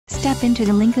step into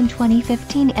the Lincoln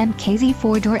 2015 MKZ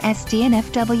 4-door Sdn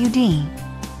Fwd.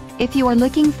 If you are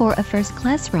looking for a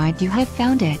first-class ride, you have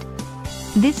found it.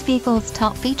 This vehicle's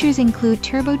top features include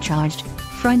turbocharged,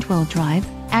 front-wheel drive,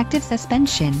 active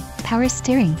suspension, power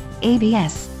steering,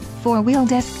 ABS, 4-wheel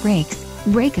disc brakes,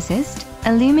 brake assist,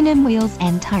 aluminum wheels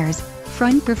and tires,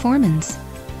 front performance.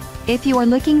 If you are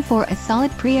looking for a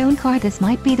solid pre-owned car, this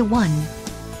might be the one.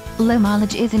 Low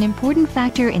mileage is an important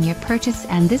factor in your purchase,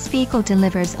 and this vehicle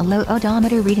delivers a low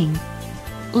odometer reading.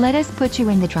 Let us put you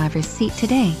in the driver's seat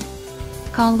today.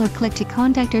 Call or click to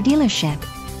contact our dealership.